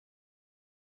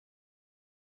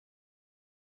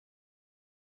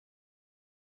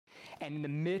And in the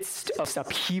midst of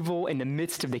upheaval, in the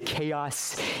midst of the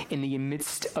chaos, in the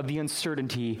midst of the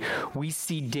uncertainty, we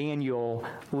see Daniel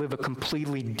live a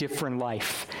completely different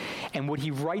life. And what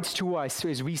he writes to us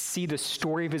as we see the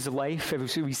story of his life,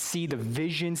 as we see the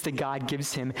visions that God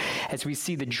gives him, as we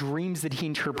see the dreams that he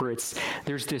interprets,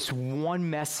 there's this one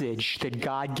message that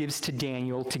God gives to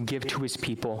Daniel to give to his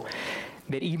people,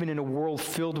 that even in a world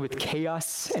filled with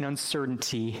chaos and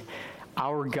uncertainty,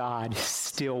 our God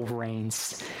still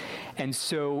reigns. And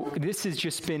so this has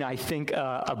just been, I think,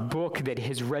 a book that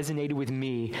has resonated with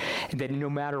me, that no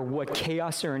matter what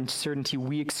chaos or uncertainty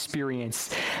we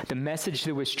experience, the message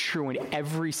that was true in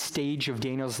every stage of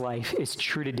Daniel's life is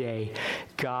true today.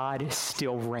 God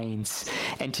still reigns.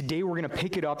 And today we're going to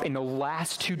pick it up in the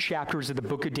last 2 chapters of the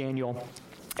book of Daniel.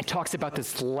 It talks about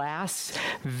this last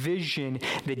vision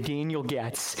that Daniel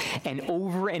gets, and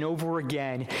over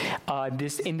again,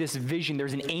 in this vision,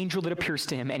 there's an angel that appears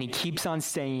to him, and he keeps on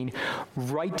saying,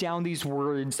 write down these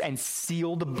words and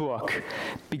seal the book,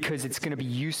 because it's going to be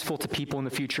useful to people in the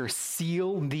future.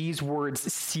 Seal these words,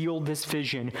 seal this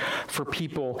vision for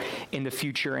people in the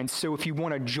future. And so if you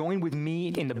want to join with me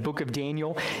in the book of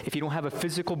Daniel, if you don't have a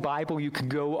physical Bible, you can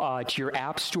go to your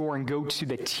app store and go to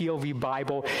the TLV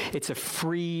Bible. It's a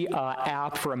free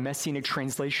app for a Messianic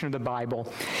translation of the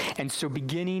Bible. And so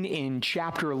beginning in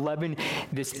chapter 11,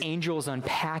 this angel is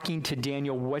unpacking to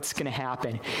Daniel what's going to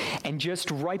happen. And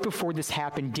just right before this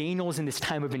happened, Daniel is in this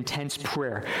time of intense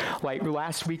prayer. Like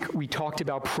last week, we talked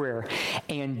about prayer.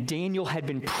 And Daniel had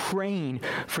been praying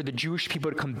for the Jewish people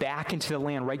to come back into the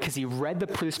land, right? Because he read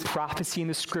this prophecy in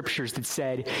the scriptures that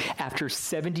said after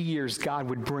 70 years, God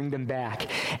would bring them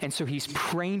back. And so he's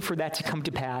praying for that to come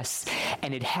to pass.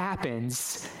 And it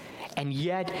happens. And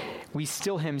yet, we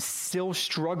still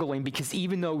struggling, because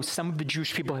even though some of the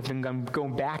Jewish people have been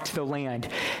going back to the land,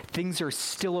 things are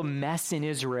still a mess in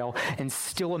Israel and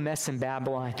still a mess in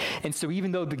Babylon. And so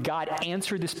even though God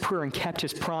answered this prayer and kept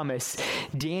his promise,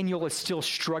 Daniel is still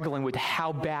struggling with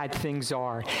how bad things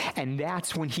are. And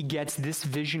that's when he gets this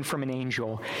vision from an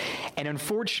angel. And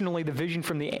unfortunately, the vision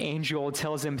from the angel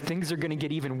tells him things are going to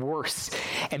get even worse.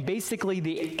 And basically,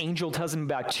 the angel tells him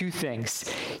about 2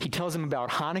 things. He tells him about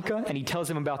Hanukkah, and he tells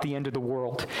him about the end of the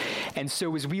world. And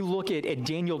so as we look at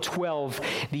Daniel 12,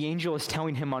 the angel is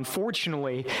telling him,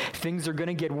 unfortunately, things are going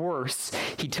to get worse.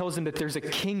 He tells him that there's a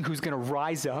king who's going to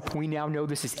rise up. We now know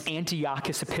this is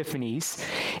Antiochus Epiphanes.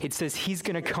 It says he's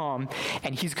going to come,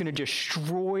 and he's going to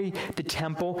destroy the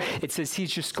temple. It says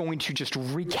he's just going to just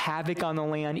wreak havoc on the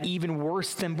land, even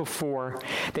worse than before,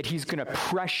 that he's going to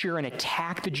pressure and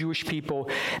attack the Jewish people,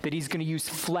 that he's going to use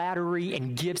flattery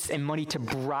and gifts and money to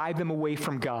bribe them away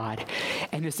from God.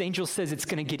 And this angel says it's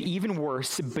going to get even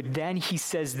worse, but then he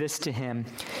says this to him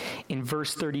in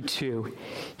verse 32.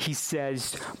 He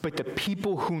says, but the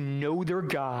people who know their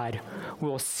God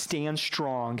will stand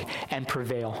strong and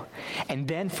prevail. And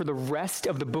then for the rest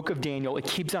of the book of Daniel, it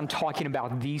keeps on talking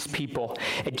about these people.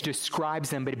 It describes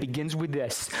them, but it begins with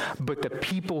this, but the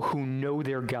people who know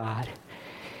their God.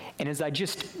 And as I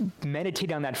just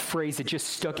meditated on that phrase, it just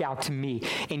stuck out to me.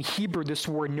 In Hebrew, this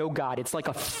word, know God, it's like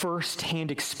a first-hand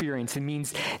experience. It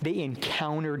means they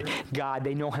encountered God.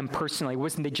 They know him personally. It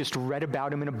wasn't they just read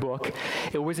about him in a book.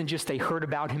 It wasn't just they heard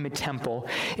about him at temple.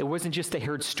 It wasn't just they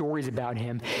heard stories about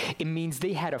him. It means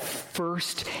they had a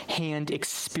first-hand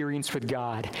experience with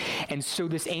God. And so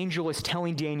this angel is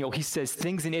telling Daniel, he says,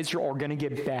 things in Israel are going to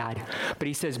get bad. But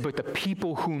he says, but the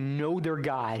people who know their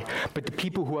God, but the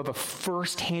people who have a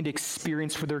first-hand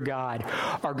experience with their God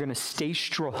are going to stay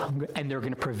strong, and they're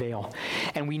going to prevail.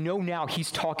 And we know now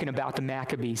he's talking about the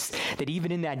Maccabees, that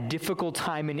even in that difficult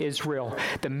time in Israel,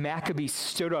 the Maccabees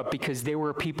stood up because they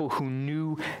were people who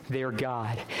knew their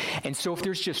God. And so if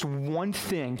there's just one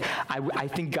thing I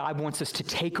think God wants us to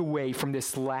take away from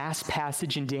this last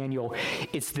passage in Daniel,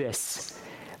 it's this: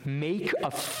 make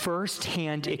a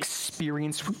first-hand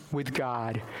experience with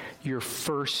God your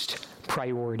first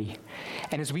priority.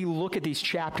 And as we look at these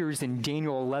chapters in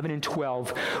Daniel 11 and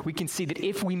 12, we can see that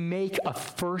if we make a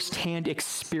first-hand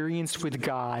experience with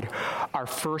God our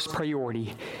first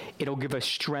priority, it'll give us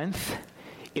strength,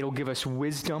 it'll give us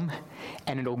wisdom,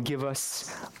 and it'll give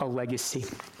us a legacy.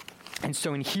 And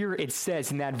so in here it says,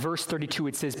 in that verse 32,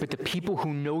 it says, but the people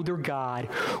who know their God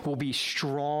will be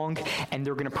strong and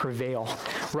they're going to prevail,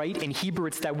 right? In Hebrew,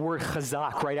 it's that word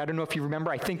chazak, right? I don't know if you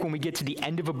remember, I think when we get to the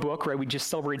end of a book, right, we just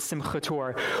celebrate Simchat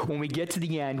Torah. When we get to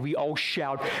the end, we all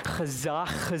shout, chazak,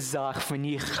 chazak,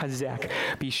 v'ni chazek.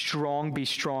 Be strong, be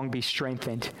strong, be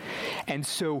strengthened. And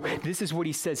so this is what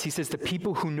he says. He says, the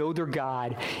people who know their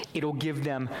God, it'll give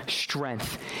them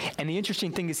strength. And the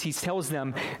interesting thing is he tells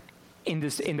them, in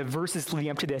the verses leading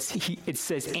up to this, it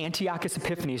says Antiochus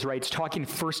Epiphanes, right? It's talking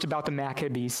first about the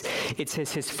Maccabees. It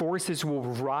says his forces will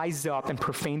rise up and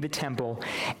profane the temple,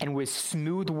 and with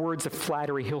smooth words of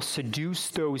flattery, he'll seduce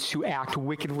those who act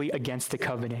wickedly against the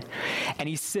covenant. And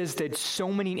he says that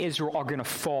so many in Israel are going to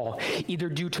fall, either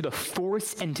due to the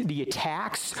force and the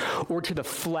attacks or to the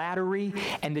flattery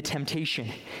and the temptation.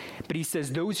 But he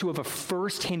says those who have a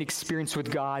first-hand experience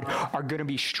with God are going to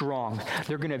be strong.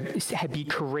 They're going to be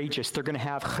courageous. They're going to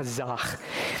have chazach.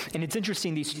 And it's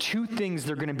interesting, these two things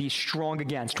they're going to be strong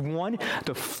against. One,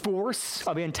 the force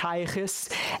of Antiochus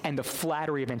and the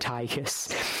flattery of Antiochus.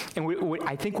 And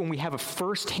I think when we have a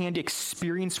first-hand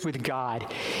experience with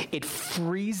God, it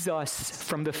frees us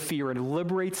from the fear and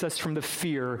liberates us from the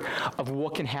fear of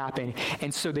what can happen.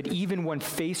 And so that even when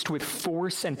faced with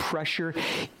force and pressure,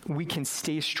 we can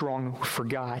stay strong for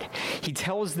God. He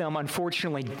tells them,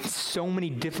 unfortunately, so many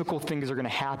difficult things are going to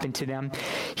happen to them.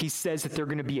 He says that they're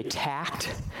going to be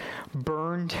attacked,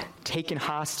 burned, taken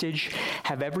hostage,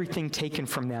 have everything taken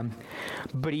from them.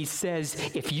 But he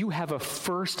says, if you have a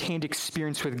first-hand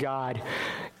experience with God,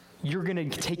 you're going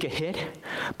to take a hit,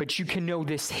 but you can know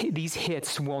these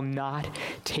hits will not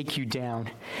take you down,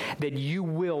 that you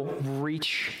will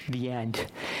reach the end.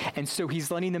 And so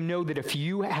he's letting them know that if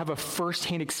you have a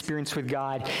first-hand experience with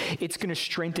God, it's going to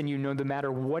strengthen you no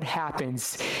matter what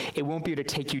happens. It won't be able to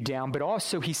take you down. But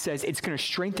also he says it's going to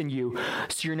strengthen you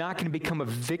so you're not going to become a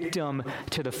victim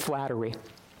to the flattery.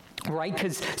 Right?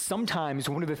 Because sometimes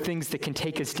one of the things that can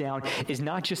take us down is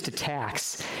not just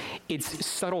attacks, it's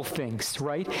subtle things,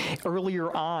 right?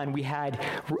 Earlier on, we had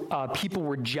people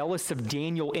were jealous of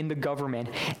Daniel in the government,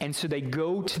 and so they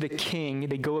go to the king,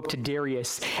 they go up to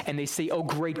Darius, and they say, "Oh,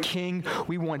 great king,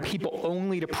 we want people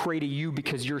only to pray to you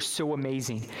because you're so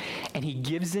amazing." And he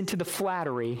gives into the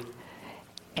flattery,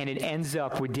 and it ends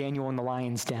up with Daniel in the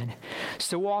lion's den.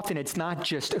 So often it's not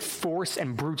just force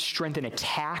and brute strength and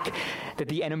attack that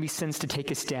the enemy sends to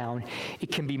take us down.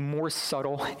 It can be more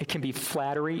subtle. It can be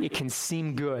flattery. It can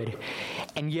seem good.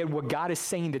 And yet what God is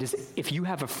saying that is if you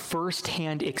have a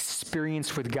first-hand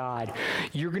experience with God,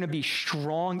 you're going to be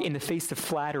strong in the face of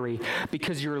flattery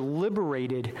because you're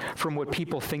liberated from what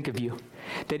people think of you.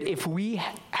 That if we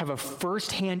have a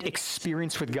first-hand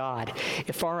experience with God,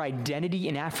 if our identity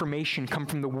and affirmation come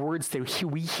from the words that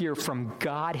we hear from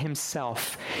God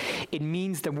himself, it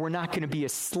means that we're not going to be a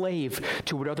slave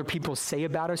to what other people say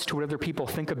about us, to what other people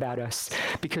think about us.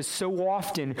 Because so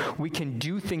often we can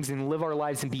do things and live our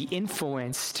lives and be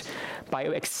influenced by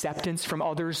acceptance from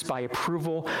others, by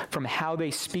approval from how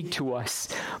they speak to us.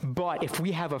 But if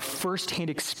we have a first-hand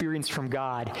experience from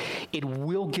God, it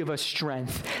will give us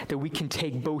strength that we can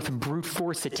take both brute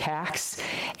force attacks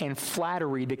and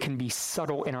flattery that can be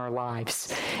subtle in our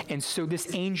lives. And so this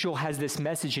angel has this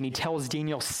message, and he tells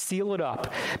Daniel, seal it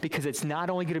up, because it's not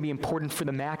only going to be important for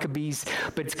the Maccabees,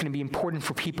 but it's going to be important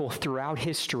for people throughout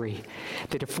history,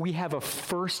 that if we have a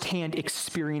first-hand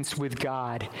experience with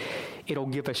God, it'll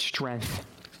give us strength.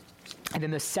 And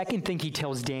then the second thing he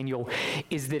tells Daniel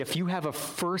is that if you have a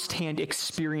first-hand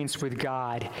experience with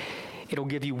God, it'll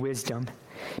give you wisdom.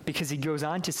 Because he goes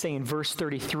on to say in verse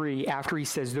 33, after he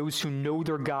says, those who know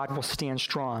their God will stand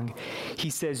strong,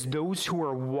 he says, those who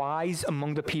are wise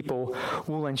among the people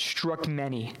will instruct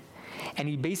many. And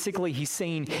he's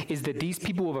saying is that these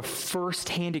people who have a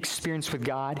first-hand experience with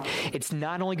God, it's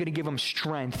not only going to give them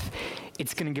strength,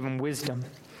 it's going to give them wisdom.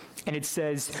 And it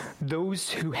says,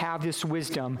 those who have this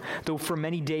wisdom, though for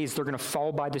many days they're going to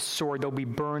fall by the sword, they'll be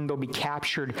burned, they'll be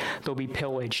captured, they'll be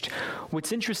pillaged.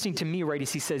 What's interesting to me, right,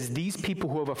 is he says, these people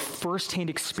who have a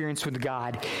first-hand experience with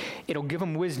God, it'll give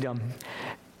them wisdom,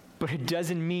 but it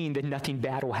doesn't mean that nothing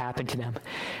bad will happen to them.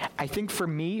 I think for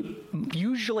me,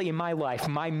 usually in my life,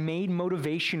 my main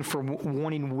motivation for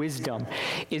wanting wisdom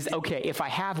is, okay, if I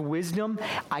have wisdom,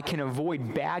 I can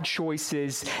avoid bad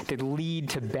choices that lead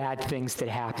to bad things that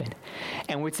happen.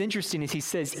 And what's interesting is he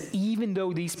says, even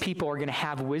though these people are going to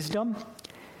have wisdom,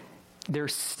 they're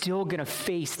still going to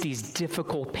face these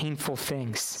difficult, painful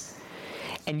things.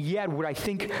 And yet,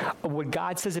 what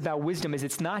God says about wisdom is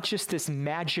it's not just this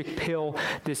magic pill,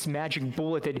 this magic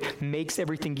bullet that makes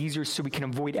everything easier so we can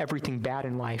avoid everything bad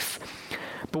in life.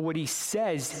 But what he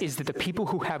says is that the people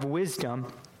who have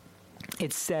wisdom,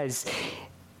 it says,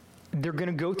 they're going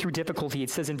to go through difficulty. It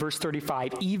says in verse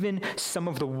 35, even some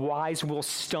of the wise will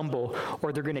stumble,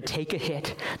 or they're going to take a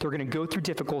hit. They're going to go through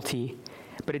difficulty.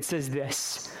 But it says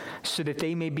this, so that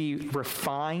they may be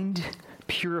refined,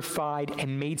 purified,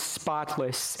 and made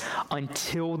spotless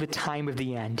until the time of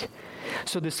the end.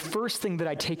 So this first thing that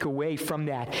I take away from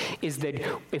that is that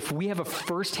if we have a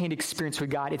firsthand experience with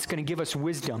God, it's going to give us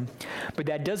wisdom. But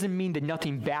that doesn't mean that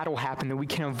nothing bad will happen, that we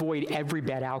can avoid every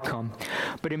bad outcome.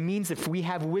 But it means if we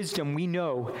have wisdom, we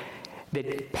know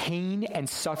that pain and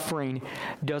suffering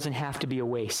doesn't have to be a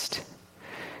waste.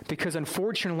 Because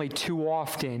unfortunately, too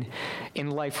often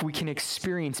in life, we can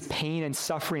experience pain and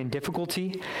suffering and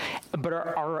difficulty, but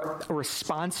our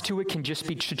response to it can just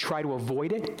be to try to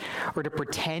avoid it or to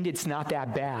pretend it's not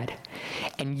that bad.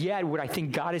 And yet, what I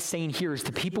think God is saying here is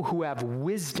the people who have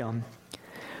wisdom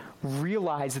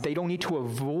realize that they don't need to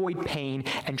avoid pain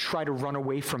and try to run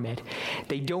away from it.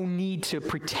 They don't need to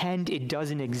pretend it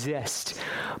doesn't exist.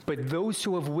 But those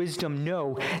who have wisdom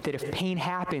know that if pain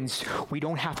happens, we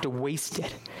don't have to waste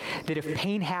it. That if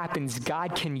pain happens,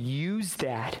 God can use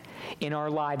that in our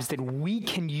lives, that we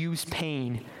can use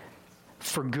pain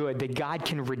for good, that God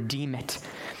can redeem it.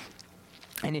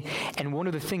 And one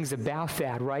of the things about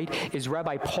that, right, is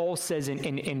Rabbi Paul says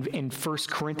in 1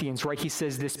 Corinthians, right, he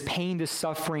says this pain, this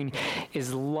suffering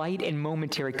is light and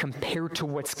momentary compared to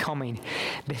what's coming.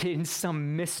 That in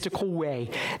some mystical way,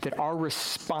 that our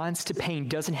response to pain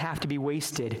doesn't have to be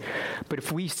wasted. But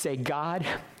if we say, God,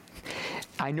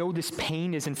 I know this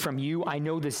pain isn't from you. I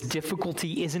know this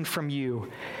difficulty isn't from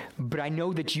you. But I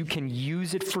know that you can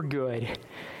use it for good.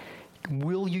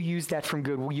 Will you use that from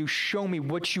good? Will you show me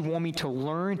what you want me to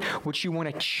learn, what you want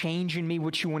to change in me,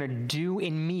 what you want to do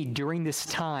in me during this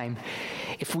time?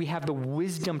 If we have the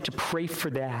wisdom to pray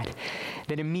for that,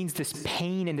 then it means this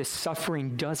pain and this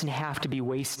suffering doesn't have to be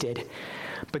wasted,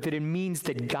 but that it means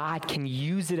that God can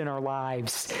use it in our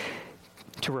lives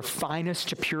to refine us,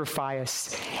 to purify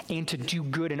us, and to do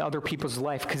good in other people's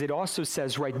life. Because it also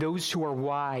says, right, those who are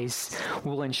wise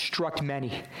will instruct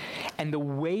many. And the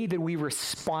way that we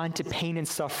respond to pain and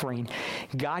suffering,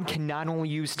 God can not only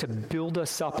use to build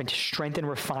us up and to strengthen and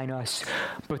refine us,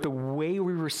 but the way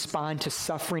we respond to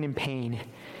suffering and pain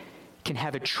can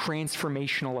have a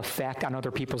transformational effect on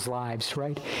other people's lives,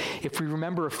 right? If we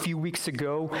remember a few weeks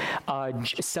ago,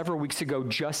 several weeks ago,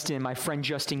 my friend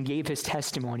Justin gave his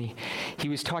testimony. He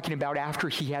was talking about after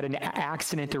he had an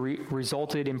accident that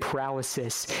resulted in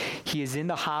paralysis. He is in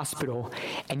the hospital,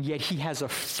 and yet he has a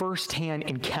firsthand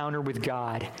encounter with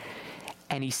God.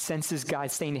 And he senses God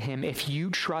saying to him, if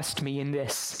you trust me in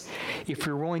this, if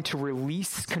you're willing to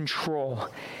release control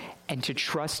and to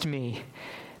trust me,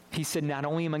 he said, not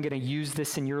only am I going to use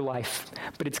this in your life,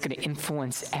 but it's going to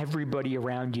influence everybody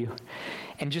around you.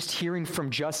 And just hearing from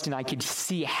Justin, I could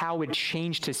see how it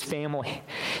changed his family,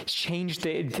 changed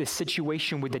the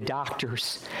situation with the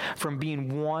doctors from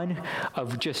being one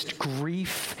of just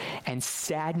grief and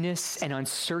sadness and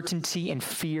uncertainty and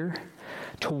fear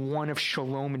to one of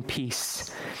shalom and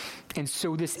peace. And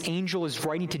so this angel is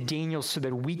writing to Daniel so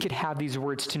that we could have these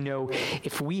words to know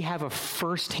if we have a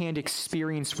firsthand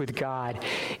experience with God,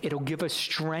 it'll give us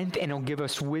strength and it'll give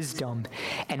us wisdom.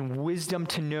 And wisdom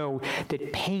to know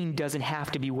that pain doesn't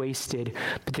have to be wasted,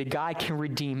 but that God can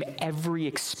redeem every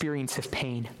experience of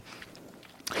pain.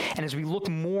 And as we look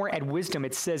more at wisdom,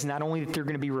 it says not only that they're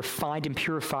going to be refined and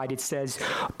purified, it says,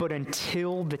 but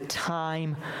until the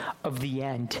time of the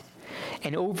end.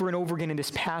 And over again in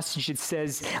this passage, it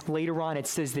says, later on, it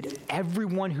says that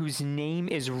everyone whose name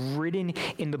is written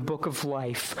in the book of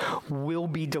life will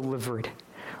be delivered.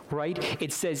 Right?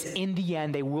 It says in the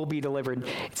end they will be delivered.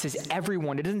 It says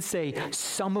everyone. It doesn't say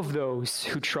some of those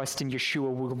who trust in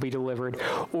Yeshua will be delivered,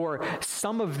 or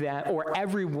some of them, or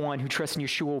everyone who trusts in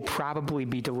Yeshua will probably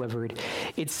be delivered.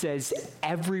 It says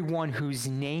everyone whose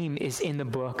name is in the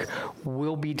book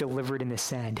will be delivered in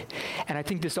this end. And I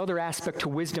think this other aspect to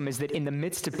wisdom is that in the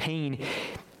midst of pain,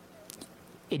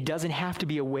 it doesn't have to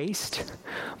be a waste,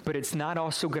 but it's not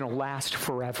also going to last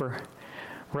forever.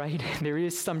 Right? There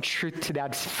is some truth to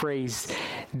that phrase,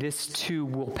 this too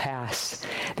will pass.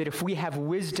 That if we have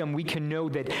wisdom, we can know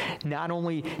that not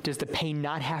only does the pain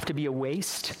not have to be a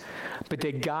waste, but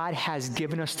that God has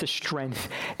given us the strength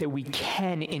that we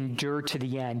can endure to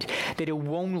the end, that it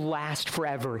won't last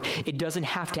forever. It doesn't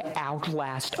have to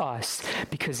outlast us,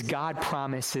 because God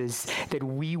promises that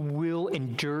we will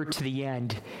endure to the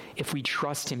end if we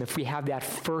trust Him, if we have that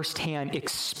firsthand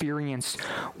experience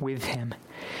with Him.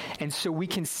 And so we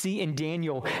can see in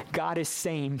Daniel, God is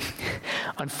saying,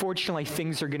 unfortunately,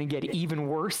 things are going to get even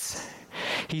worse.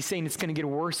 He's saying it's going to get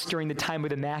worse during the time of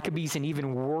the Maccabees and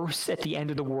even worse at the end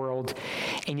of the world.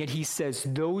 And yet he says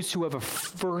those who have a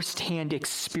firsthand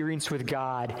experience with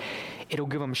God, it'll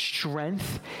give them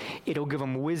strength, it'll give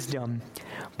them wisdom,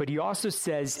 but he also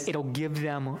says it'll give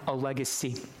them a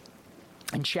legacy.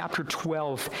 In chapter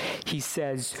 12, he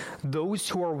says, those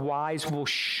who are wise will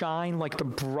shine like the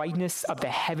brightness of the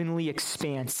heavenly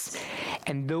expanse,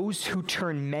 and those who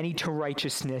turn many to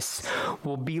righteousness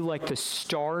will be like the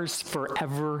stars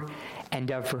forever and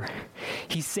ever.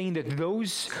 He's saying that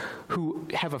those who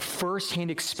have a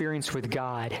firsthand experience with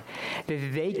God,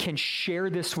 that they can share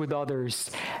this with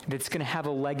others, that's going to have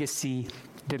a legacy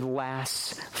that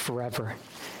lasts forever.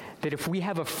 That if we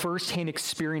have a firsthand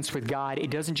experience with God, it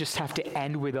doesn't just have to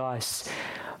end with us,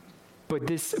 but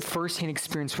this firsthand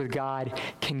experience with God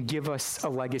can give us a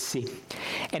legacy.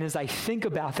 And as I think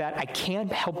about that, I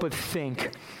can't help but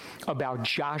think about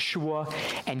Joshua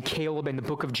and Caleb in the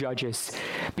book of Judges.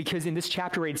 Because in this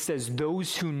chapter 8, it says,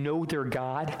 those who know their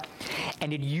God.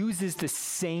 And it uses the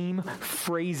same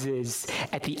phrases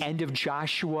at the end of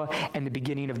Joshua and the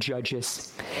beginning of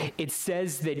Judges. It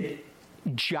says that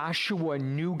Joshua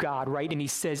knew God, right? And he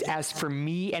says, as for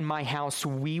me and my house,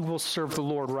 we will serve the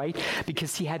Lord, right?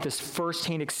 Because he had this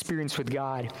firsthand experience with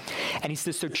God. And he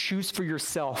says, so choose for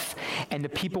yourself. And the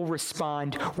people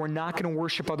respond, we're not going to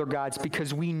worship other gods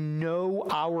because we know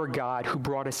our God who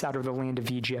brought us out of the land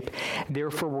of Egypt.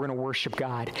 Therefore, we're going to worship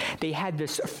God. They had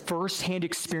this firsthand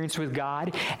experience with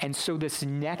God. And so this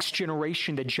next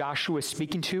generation that Joshua is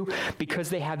speaking to, because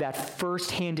they have that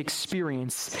firsthand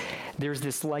experience, there's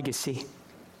this legacy.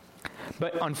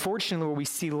 But unfortunately, what we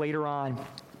see later on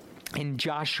in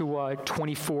Joshua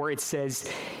 24, it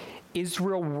says,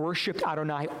 Israel worshipped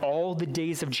Adonai all the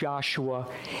days of Joshua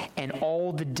and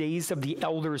all the days of the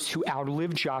elders who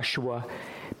outlived Joshua,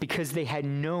 because they had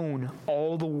known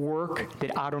all the work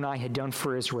that Adonai had done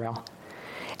for Israel.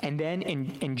 And then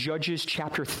in Judges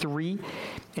chapter 3,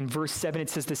 in verse 7, it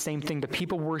says the same thing. The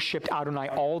people worshipped Adonai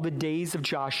all the days of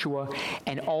Joshua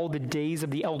and all the days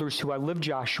of the elders who outlived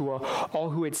Joshua,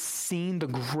 all who had seen the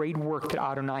great work that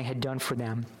Adonai had done for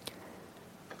them.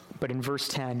 But in verse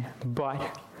 10,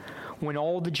 when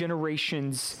all that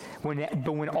generation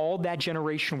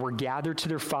were gathered to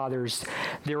their fathers,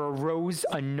 there arose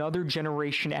another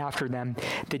generation after them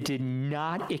that did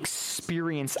not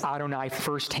experience Adonai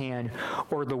firsthand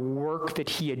or the work that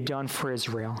he had done for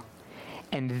Israel.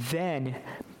 And then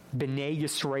Bnei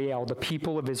Yisrael, the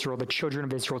people of Israel, the children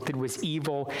of Israel, did was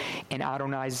evil in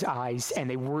Adonai's eyes, and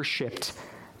they worshipped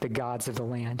the gods of the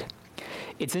land.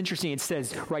 It's interesting, it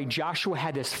says, right, Joshua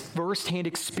had this firsthand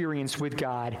experience with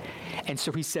God, and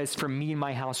so he says, for me and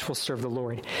my house will serve the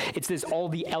Lord. It says all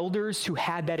the elders who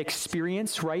had that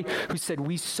experience, right, who said,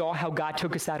 we saw how God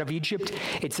took us out of Egypt,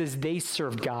 it says they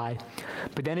served God.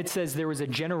 But then it says there was a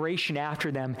generation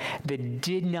after them that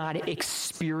did not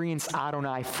experience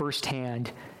Adonai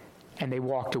firsthand, and they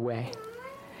walked away.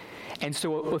 And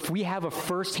so if we have a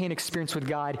firsthand experience with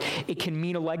God, it can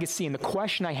mean a legacy. And the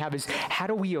question I have is, how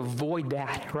do we avoid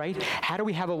that, right? How do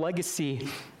we have a legacy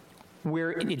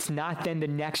where it's not then the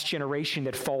next generation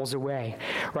that falls away,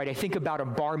 right? I think about a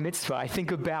bar mitzvah. I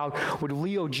think about what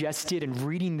Leo just did in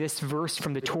reading this verse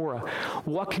from the Torah.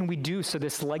 What can we do so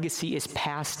this legacy is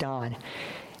passed on?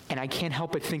 And I can't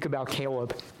help but think about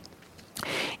Caleb.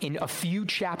 In a few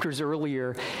chapters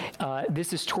earlier,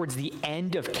 this is towards the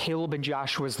end of Caleb and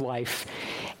Joshua's life.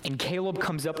 And Caleb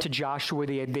comes up to Joshua.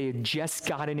 They had just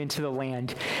gotten into the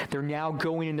land. They're now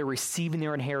going and they're receiving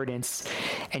their inheritance.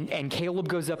 And Caleb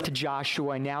goes up to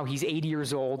Joshua, and now he's 80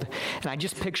 years old. And I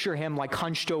just picture him like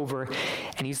hunched over.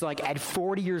 And he's like, at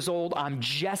 40 years old, I'm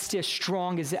just as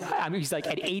strong as, he's like,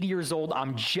 at 80 years old,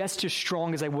 I'm just as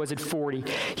strong as I was at 40.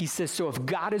 He says, so if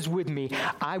God is with me,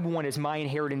 I want as my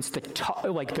inheritance the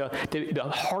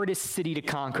hardest city to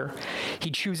conquer.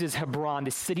 He chooses Hebron,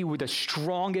 the city with the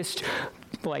strongest,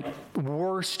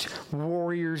 worst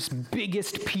warriors,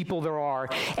 biggest people there are.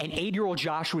 And 80-year-old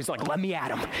Joshua is like, let me at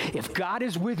them. If God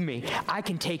is with me, I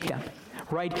can take them.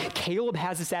 Right? Caleb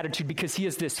has this attitude because he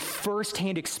has this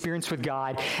firsthand experience with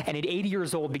God. And at 80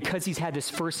 years old, because he's had this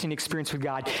firsthand experience with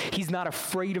God, he's not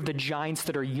afraid of the giants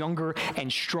that are younger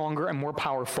and stronger and more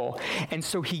powerful. And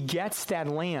so he gets that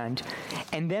land.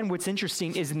 And then what's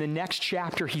interesting is in the next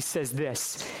chapter, he says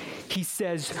this. He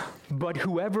says, but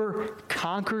whoever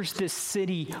conquers this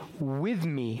city with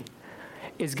me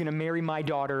is going to marry my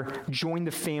daughter, join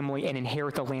the family, and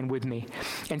inherit the land with me.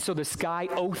 And so this guy,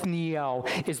 Othniel,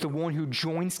 is the one who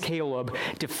joins Caleb,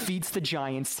 defeats the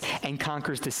giants, and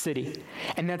conquers the city.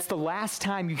 And that's the last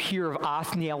time you hear of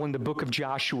Othniel in the book of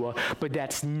Joshua, but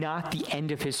that's not the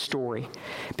end of his story.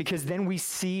 Because then we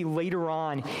see later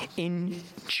on in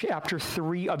chapter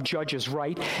 3 of Judges,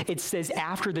 right? It says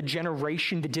after the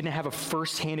generation that didn't have a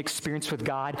firsthand experience with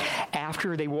God,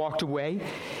 after they walked away,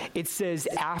 it says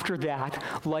after that,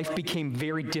 life became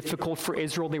very difficult for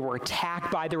Israel. They were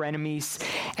attacked by their enemies,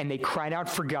 and they cried out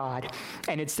for God.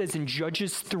 And it says in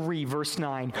Judges 3, verse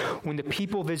 9, when the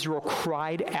people of Israel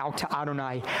cried out to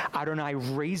Adonai, Adonai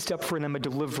raised up for them a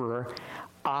deliverer,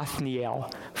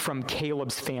 Othniel from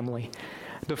Caleb's family.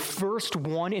 The first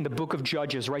one in the book of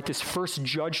Judges, right, this first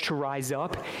judge to rise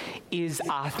up is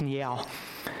Othniel.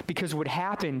 Because what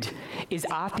happened is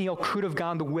Othniel could have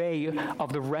gone the way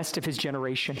of the rest of his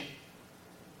generation.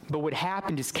 But what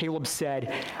happened is Caleb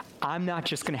said, I'm not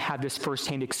just going to have this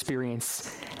firsthand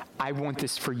experience. I want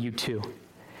this for you too.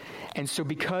 And so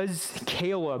because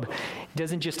Caleb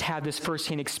doesn't just have this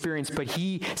firsthand experience, but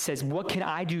he says, what can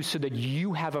I do so that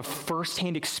you have a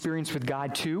firsthand experience with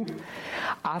God too?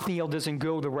 Othniel doesn't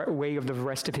go the way of the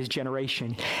rest of his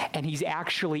generation. And he's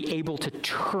actually able to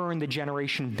turn the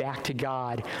generation back to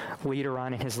God later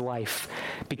on in his life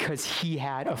because he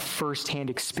had a firsthand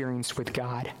experience with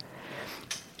God.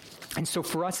 And so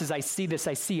for us, as I see this,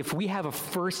 I see if we have a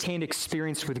firsthand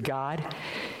experience with God,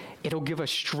 it'll give us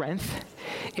strength,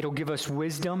 it'll give us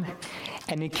wisdom,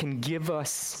 and it can give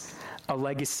us a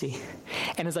legacy.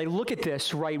 And as I look at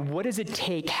this, right, what does it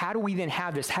take? How do we then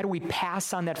have this? How do we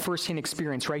pass on that firsthand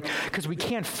experience, right? Because we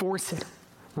can't force it.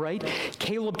 Right?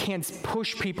 Caleb can't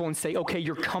push people and say, okay,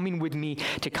 you're coming with me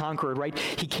to conquer it, right?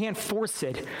 He can't force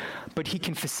it, but he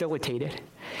can facilitate it.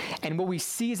 And what we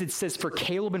see is it says for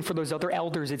Caleb and for those other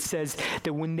elders, it says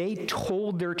that when they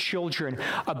told their children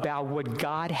about what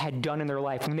God had done in their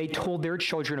life, when they told their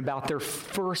children about their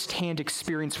firsthand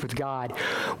experience with God,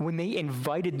 when they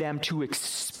invited them to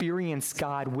experience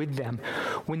God with them,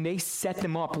 when they set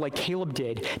them up like Caleb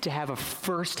did to have a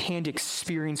firsthand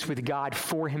experience with God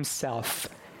for himself,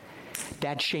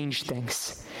 that changed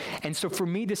things. And so for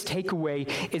me, this takeaway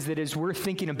is that as we're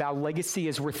thinking about legacy,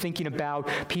 as we're thinking about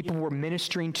people we're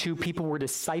ministering to, people we're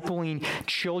discipling,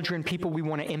 children, people we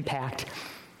want to impact,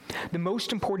 the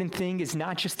most important thing is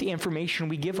not just the information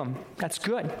we give them. That's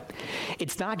good.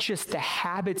 It's not just the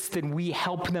habits that we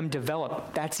help them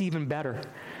develop. That's even better.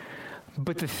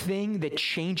 But the thing that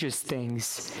changes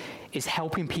things is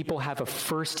helping people have a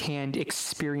firsthand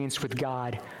experience with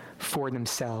God for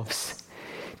themselves.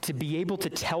 To be able to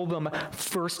tell them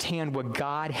firsthand what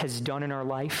God has done in our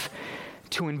life,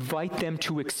 to invite them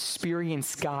to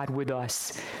experience God with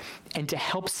us, and to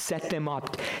help set them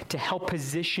up, to help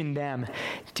position them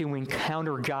to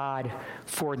encounter God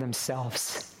for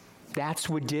themselves. That's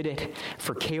what did it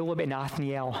for Caleb and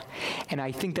Othniel. And I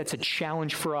think that's a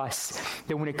challenge for us,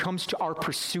 that when it comes to our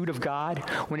pursuit of God,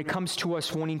 when it comes to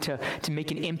us wanting to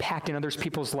make an impact in other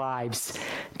people's lives,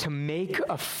 to make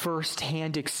a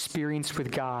firsthand experience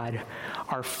with God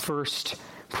our first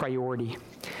priority.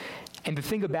 And the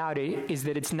thing about it is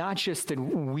that it's not just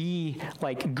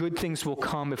that good things will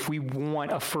come if we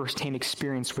want a firsthand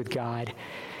experience with God.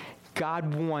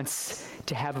 God wants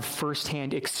to have a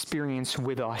firsthand experience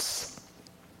with us.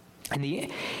 And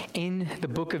in the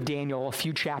book of Daniel, a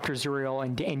few chapters earlier,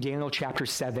 in Daniel chapter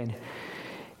 7,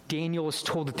 Daniel is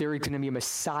told that there is going to be a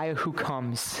Messiah who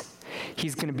comes.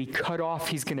 He's going to be cut off.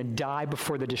 He's going to die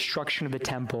before the destruction of the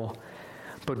temple.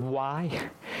 But why?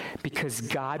 Because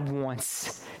God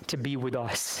wants to be with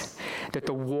us. That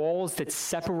the walls that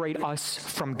separate us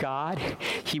from God,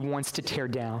 he wants to tear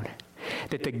down.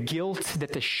 That the guilt,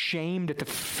 that the shame, that the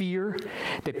fear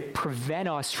that prevent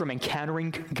us from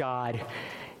encountering God,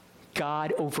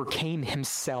 God overcame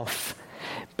himself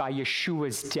by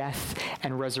Yeshua's death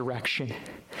and resurrection.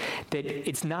 That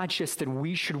it's not just that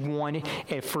we should want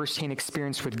a firsthand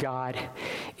experience with God,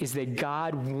 is that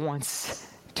God wants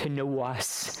to know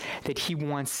us, that he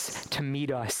wants to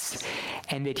meet us,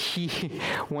 and that he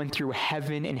went through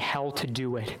heaven and hell to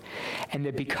do it. And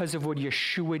that because of what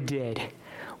Yeshua did,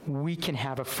 we can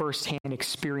have a firsthand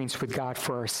experience with God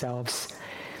for ourselves.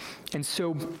 And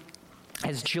so,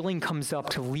 as Jillian comes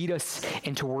up to lead us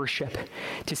into worship,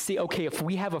 to see, okay, if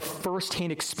we have a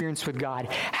firsthand experience with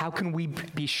God, how can we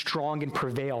be strong and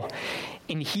prevail?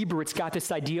 In Hebrew, it's got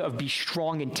this idea of be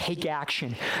strong and take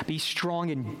action, be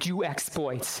strong and do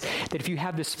exploits. That if you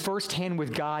have this firsthand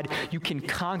with God, you can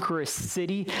conquer a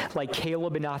city like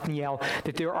Caleb and Othniel,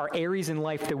 that there are areas in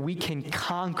life that we can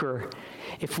conquer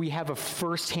if we have a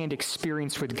firsthand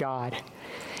experience with God,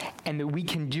 and that we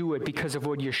can do it because of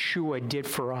what Yeshua did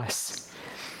for us.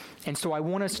 And so I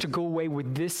want us to go away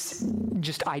with this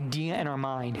just idea in our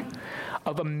mind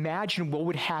of imagine what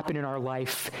would happen in our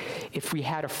life if we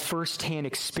had a firsthand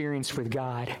experience with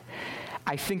God.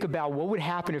 I think about what would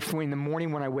happen if in the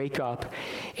morning when I wake up,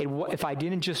 if I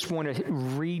didn't just want to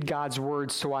read God's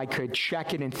word so I could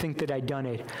check it and think that I'd done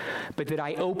it, but that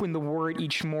I open the word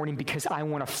each morning because I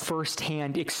want a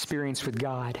firsthand experience with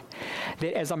God.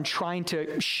 That as I'm trying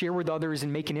to share with others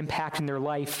and make an impact in their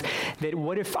life, that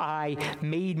what if I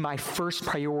made my first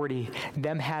priority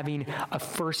them having a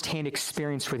firsthand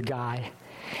experience with God?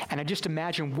 And I just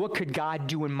imagine, what could God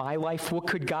do in my life? What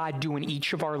could God do in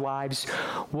each of our lives?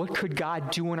 What could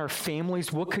God do in our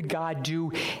families? What could God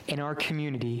do in our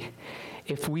community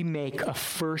if we make a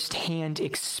firsthand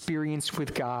experience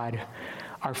with God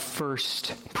our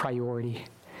first priority?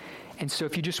 And so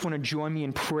if you just want to join me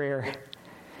in prayer,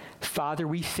 Father,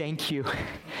 we thank you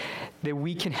that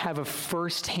we can have a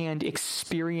firsthand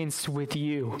experience with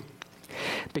you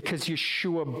because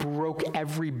Yeshua broke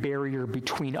every barrier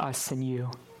between us and you.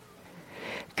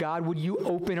 God, would you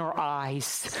open our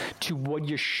eyes to what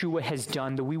Yeshua has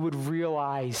done, that we would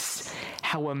realize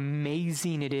how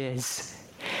amazing it is,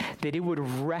 that it would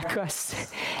wreck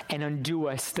us and undo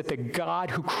us, that the God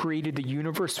who created the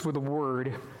universe with the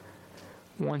Word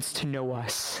wants to know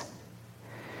us.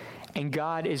 And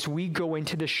God, as we go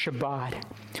into the Shabbat,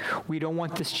 we don't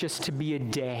want this just to be a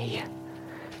day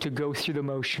to go through the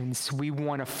motions. We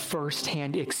want a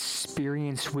firsthand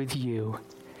experience with you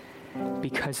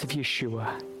because of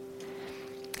Yeshua.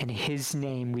 In his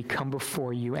name, we come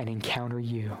before you and encounter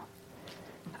you.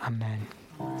 Amen.